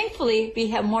 thankfully, we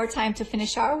have more time to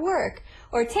finish our work.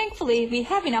 Or thankfully, we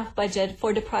have enough budget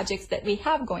for the projects that we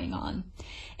have going on.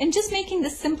 And just making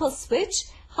this simple switch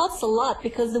helps a lot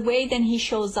because the way then he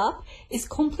shows up is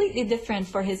completely different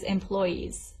for his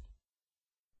employees.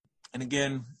 And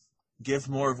again, give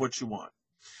more of what you want.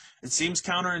 It seems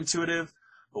counterintuitive,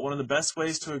 but one of the best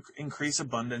ways to increase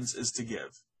abundance is to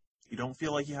give. You don't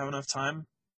feel like you have enough time?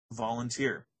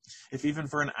 Volunteer, if even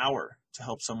for an hour, to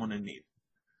help someone in need.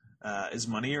 Is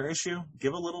money your issue?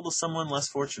 Give a little to someone less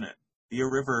fortunate. Be a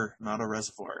river, not a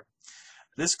reservoir.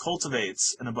 This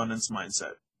cultivates an abundance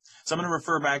mindset. So I'm going to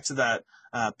refer back to that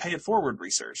pay it forward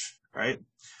research, right?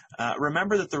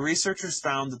 Remember that the researchers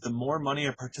found that the more money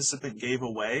a participant gave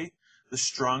away, the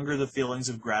stronger the feelings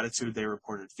of gratitude they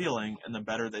reported feeling, and the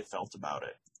better they felt about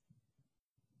it.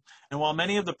 And while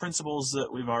many of the principles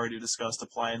that we've already discussed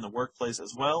apply in the workplace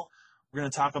as well, we're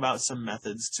going to talk about some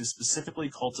methods to specifically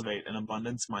cultivate an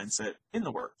abundance mindset in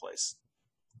the workplace.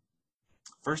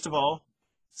 First of all,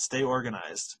 stay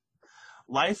organized.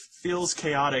 Life feels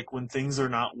chaotic when things are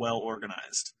not well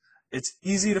organized. It's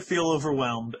easy to feel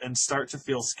overwhelmed and start to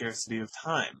feel scarcity of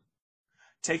time.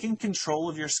 Taking control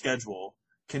of your schedule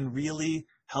can really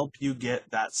help you get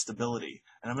that stability.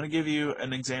 And I'm going to give you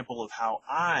an example of how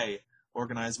I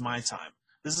organize my time.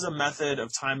 This is a method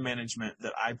of time management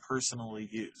that I personally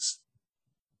use.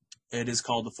 It is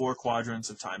called the 4 quadrants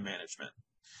of time management.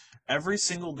 Every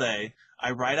single day,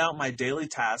 I write out my daily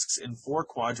tasks in 4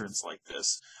 quadrants like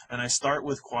this, and I start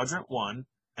with quadrant 1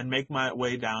 and make my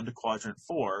way down to quadrant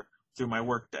 4 through my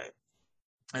workday.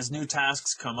 As new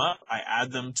tasks come up, I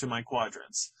add them to my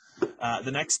quadrants.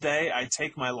 The next day, I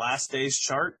take my last day's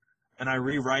chart and I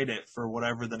rewrite it for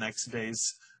whatever the next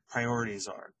day's priorities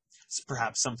are. So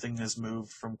perhaps something has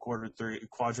moved from quadrant 3 to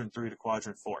quadrant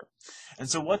 4. And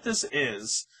so what this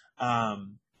is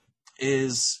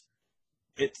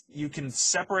you can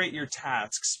separate your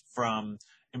tasks from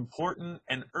important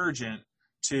and urgent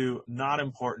to not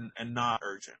important and not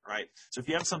urgent, right? So if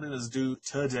you have something that's due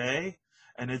today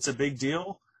and it's a big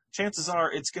deal, chances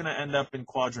are it's going to end up in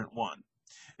quadrant 1.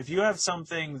 If you have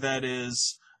something that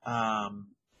is,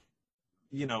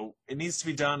 it needs to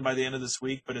be done by the end of this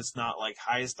week, but it's not like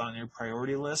highest on your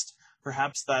priority list,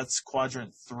 perhaps that's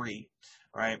quadrant 3,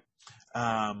 right?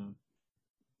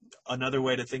 Another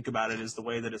way to think about it is the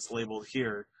way that it's labeled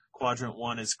here. Quadrant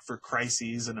 1 is for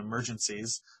crises and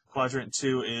emergencies. Quadrant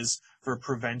 2 is for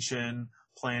prevention,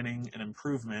 planning, and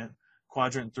improvement.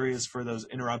 Quadrant 3 is for those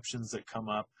interruptions that come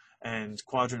up. And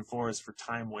quadrant 4 is for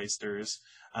time wasters.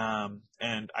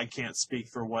 And I can't speak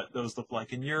for what those look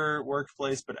like in your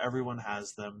workplace, but everyone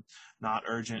has them. Not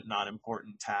urgent, not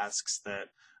important tasks that,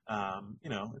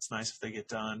 it's nice if they get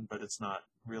done, but it's not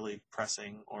really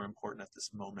pressing or important at this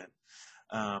moment.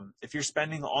 If you're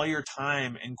spending all your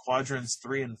time in quadrants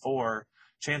 3 and 4,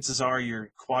 chances are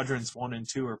your quadrants 1 and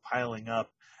 2 are piling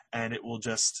up, and it will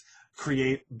just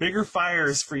create bigger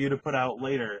fires for you to put out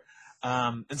later.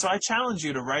 And so I challenge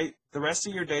you to write the rest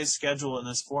of your day's schedule in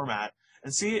this format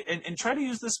and see and try to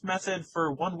use this method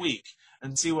for 1 week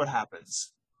and see what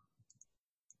happens.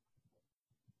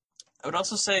 I would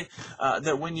also say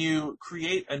that when you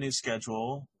create a new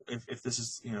schedule, if this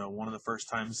is one of the first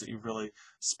times that you've really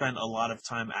spent a lot of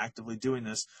time actively doing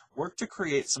this, work to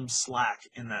create some slack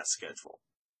in that schedule.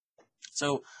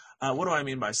 So what do I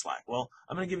mean by slack? Well,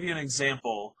 I'm going to give you an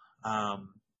example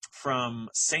from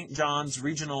St. John's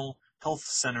Regional Health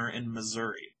Center in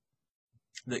Missouri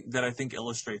that I think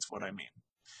illustrates what I mean.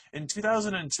 In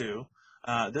 2002,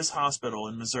 this hospital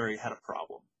in Missouri had a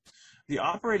problem. The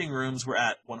operating rooms were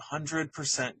at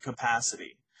 100%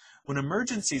 capacity. When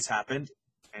emergencies happened,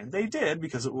 and they did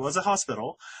because it was a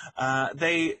hospital,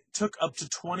 they took up to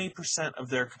 20% of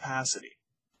their capacity.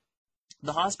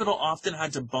 The hospital often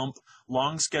had to bump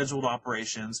long-scheduled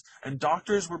operations, and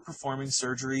doctors were performing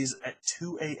surgeries at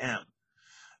 2 a.m.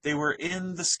 They were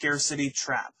in the scarcity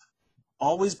trap,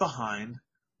 always behind,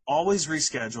 always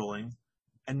rescheduling,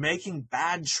 and making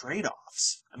bad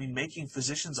trade-offs. I mean, making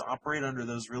physicians operate under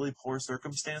those really poor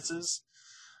circumstances.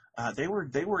 They were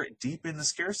deep in the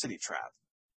scarcity trap,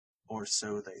 or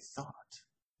so they thought.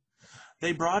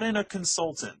 They brought in a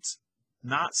consultant,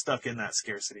 not stuck in that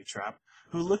scarcity trap,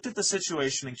 who looked at the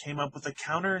situation and came up with a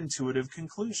counterintuitive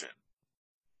conclusion.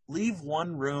 Leave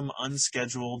one room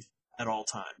unscheduled at all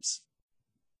times.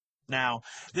 Now,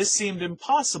 this seemed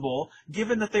impossible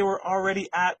given that they were already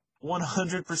at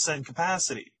 100%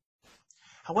 capacity.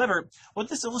 However, what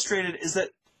this illustrated is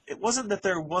that it wasn't that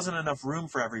there wasn't enough room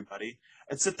for everybody,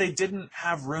 it's that they didn't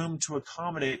have room to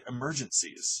accommodate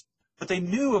emergencies. But they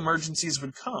knew emergencies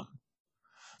would come.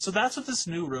 So that's what this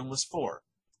new room was for.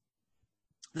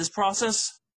 This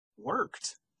process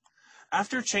worked.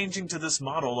 After changing to this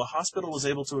model, the hospital was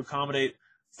able to accommodate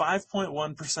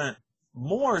 5.1%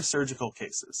 more surgical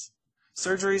cases.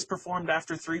 Surgeries performed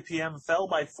after 3 p.m. fell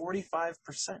by 45%.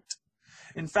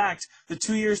 In fact, the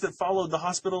 2 years that followed, the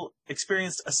hospital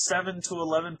experienced a 7 to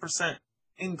 11%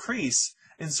 increase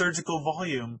in surgical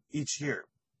volume each year.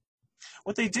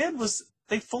 What they did was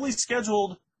they fully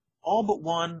scheduled all but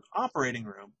one operating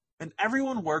room, and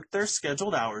everyone worked their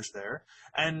scheduled hours there,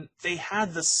 and they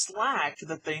had the slack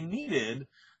that they needed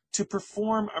to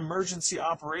perform emergency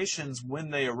operations when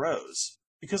they arose,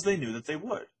 because they knew that they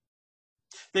would.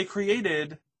 They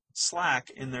created slack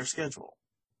in their schedule.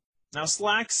 Now,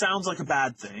 slack sounds like a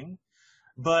bad thing,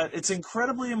 but it's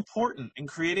incredibly important in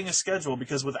creating a schedule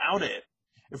because without it,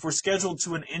 if we're scheduled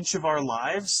to an inch of our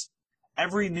lives,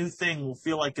 every new thing will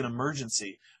feel like an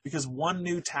emergency because one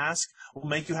new task will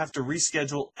make you have to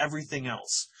reschedule everything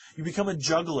else. You become a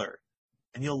juggler,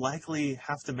 and you'll likely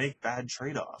have to make bad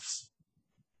trade-offs.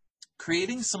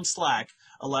 Creating some slack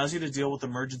allows you to deal with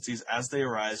emergencies as they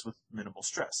arise with minimal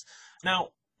stress. Now,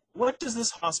 what does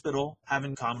this hospital have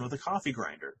in common with a coffee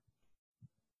grinder?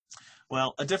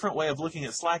 Well, a different way of looking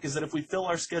at slack is that if we fill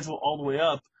our schedule all the way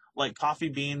up, like coffee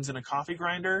beans in a coffee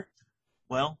grinder,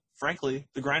 well, frankly,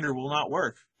 the grinder will not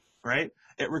work, right?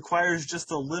 It requires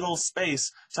just a little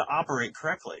space to operate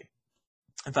correctly.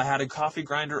 If I had a coffee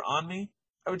grinder on me,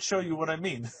 I would show you what I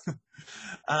mean.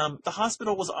 The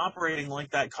hospital was operating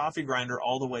like that coffee grinder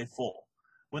all the way full.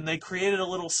 When they created a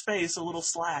little space, a little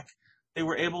slack, they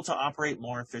were able to operate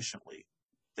more efficiently.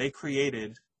 They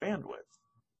created bandwidth.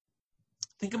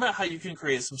 Think about how you can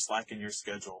create some slack in your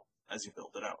schedule as you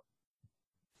build it out.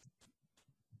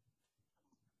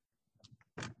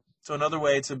 So another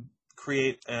way to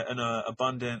create an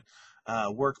abundant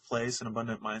workplace, an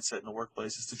abundant mindset in the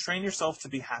workplace, is to train yourself to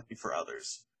be happy for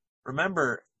others.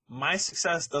 Remember, my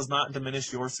success does not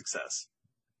diminish your success.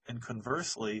 And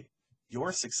conversely,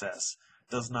 your success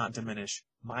does not diminish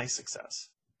my success.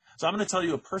 So I'm going to tell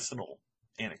you a personal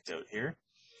anecdote here.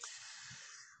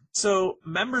 So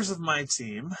members of my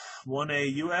team won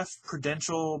a UF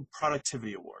Prudential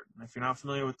Productivity Award. And if you're not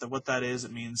familiar with what that is,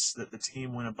 it means that the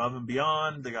team went above and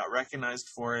beyond, they got recognized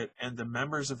for it, and the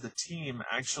members of the team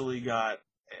actually got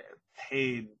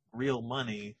paid real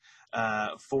money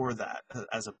for that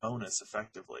as a bonus,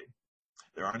 effectively.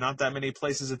 There are not that many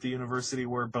places at the university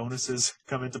where bonuses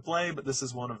come into play, but this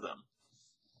is one of them.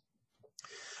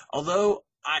 Although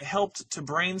I helped to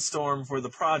brainstorm for the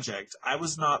project, I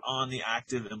was not on the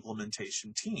active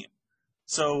implementation team.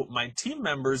 So my team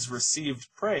members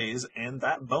received praise and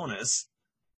that bonus,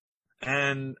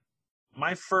 and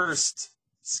my first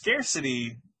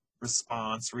scarcity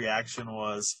reaction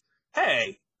was,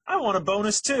 hey, I want a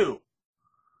bonus too.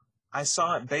 I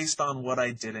saw it based on what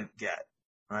I didn't get.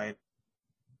 right?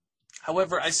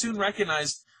 However, I soon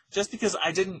recognized just because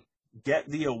I didn't get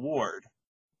the award,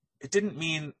 it didn't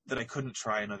mean that I couldn't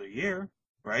try another year,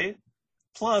 right?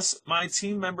 Plus, my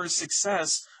team members'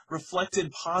 success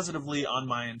reflected positively on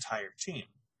my entire team.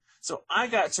 So I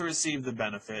got to receive the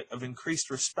benefit of increased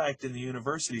respect in the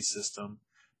university system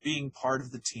being part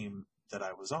of the team that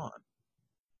I was on,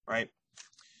 right?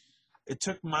 It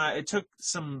took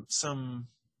some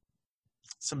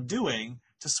doing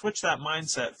to switch that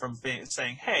mindset from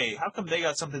saying, hey, how come they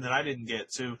got something that I didn't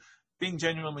get, to being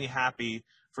genuinely happy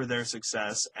for their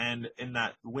success, and in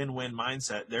that win-win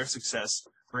mindset, their success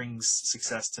brings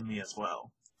success to me as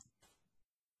well.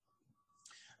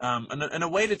 And a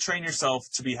way to train yourself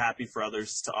to be happy for others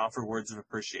is to offer words of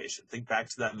appreciation. Think back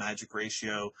to that magic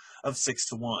ratio of 6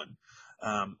 to 1,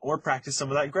 or practice some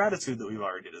of that gratitude that we've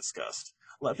already discussed.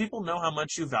 Let people know how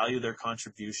much you value their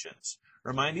contributions.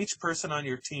 Remind each person on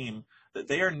your team that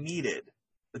they are needed,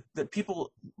 that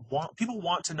people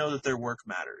want to know that their work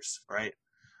matters, right?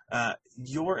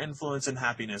 Your influence and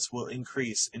happiness will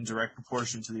increase in direct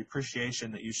proportion to the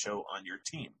appreciation that you show on your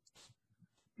team.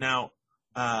 Now,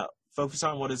 focus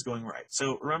on what is going right.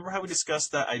 So remember how we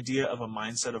discussed that idea of a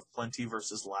mindset of plenty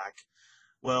versus lack?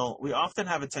 Well, we often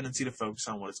have a tendency to focus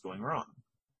on what is going wrong.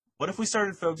 What if we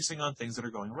started focusing on things that are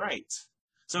going right?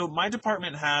 So my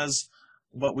department has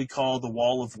what we call the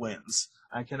wall of wins.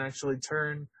 I can actually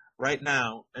turn right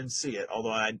now and see it,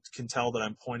 although I can tell that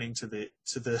I'm pointing to the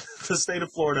the state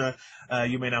of Florida.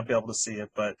 You may not be able to see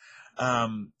it, but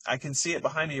I can see it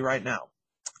behind me right now.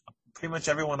 Pretty much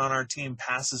everyone on our team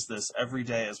passes this every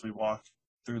day as we walk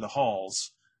through the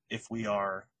halls if we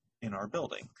are in our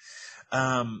building.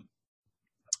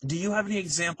 Do you have any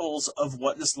examples of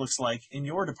what this looks like in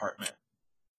your department?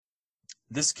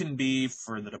 This can be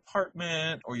for the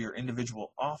department or your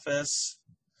individual office.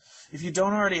 If you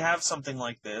don't already have something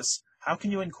like this, how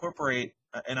can you incorporate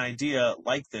an idea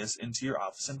like this into your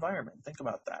office environment? Think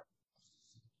about that.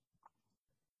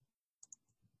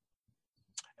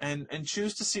 And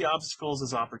choose to see obstacles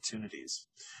as opportunities.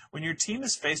 When your team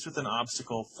is faced with an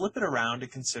obstacle, flip it around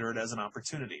and consider it as an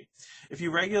opportunity. If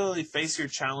you regularly face your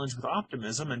challenge with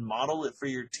optimism and model it for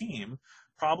your team,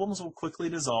 problems will quickly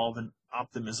dissolve and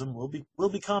optimism will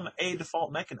become a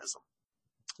default mechanism.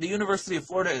 The University of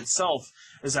Florida itself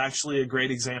is actually a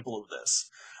great example of this.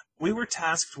 We were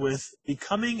tasked with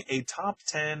becoming a top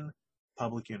 10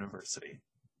 public university.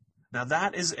 Now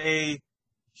that is a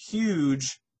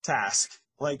huge task,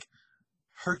 like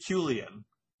Herculean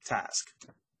task.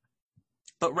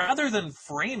 But rather than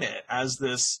frame it as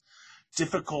this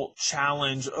difficult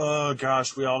challenge, oh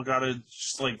gosh, we all gotta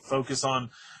just like focus on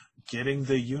getting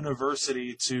the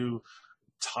university to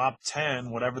top 10,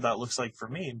 whatever that looks like for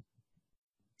me,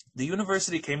 the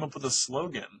university came up with a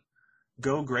slogan,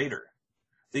 Go Greater.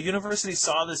 The university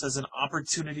saw this as an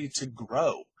opportunity to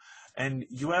grow, and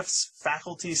UF's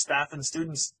faculty, staff, and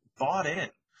students bought in.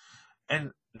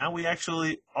 And now we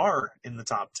actually are in the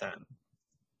top 10.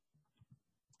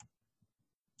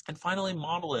 And finally,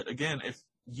 model it. Again, if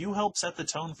you help set the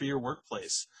tone for your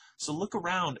workplace, so look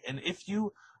around, and if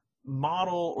you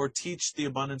model or teach the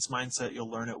abundance mindset, you'll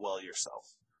learn it well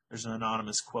yourself. There's an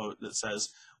anonymous quote that says,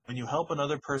 when you help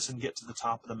another person get to the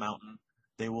top of the mountain,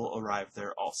 they will arrive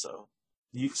there also.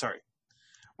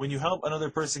 When you help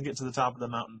another person get to the top of the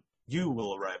mountain, you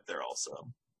will arrive there also.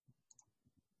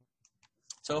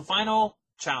 So a final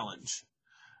challenge,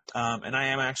 and I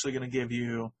am actually going to give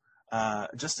you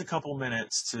just a couple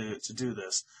minutes to do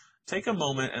this. Take a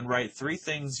moment and write 3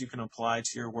 things you can apply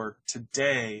to your work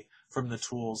today from the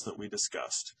tools that we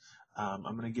discussed. I'm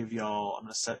going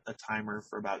to set a timer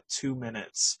for about 2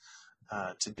 minutes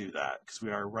to do that, because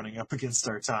we are running up against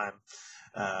our time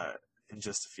in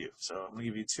just a few. So I'm going to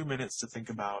give you 2 minutes to think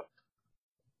about,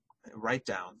 write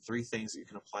down 3 things that you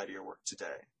can apply to your work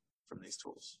today from these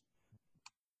tools.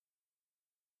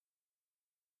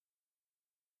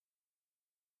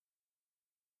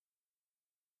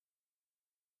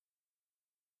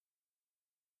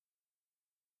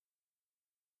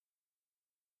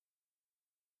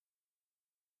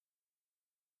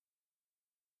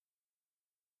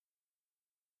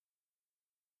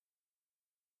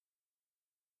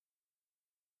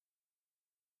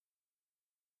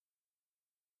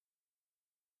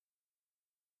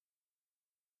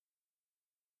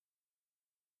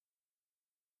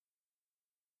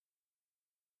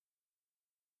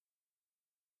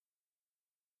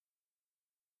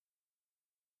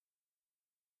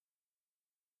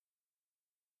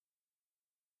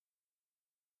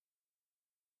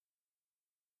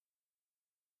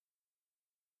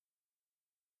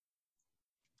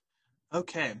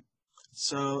 Okay,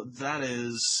 so that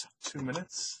is 2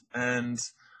 minutes, and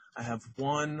I have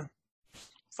one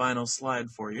final slide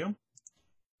for you.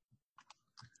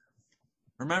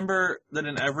 Remember that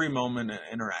in every moment and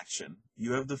interaction,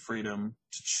 you have the freedom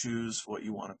to choose what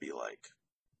you want to be like.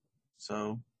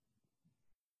 So,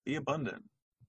 be abundant.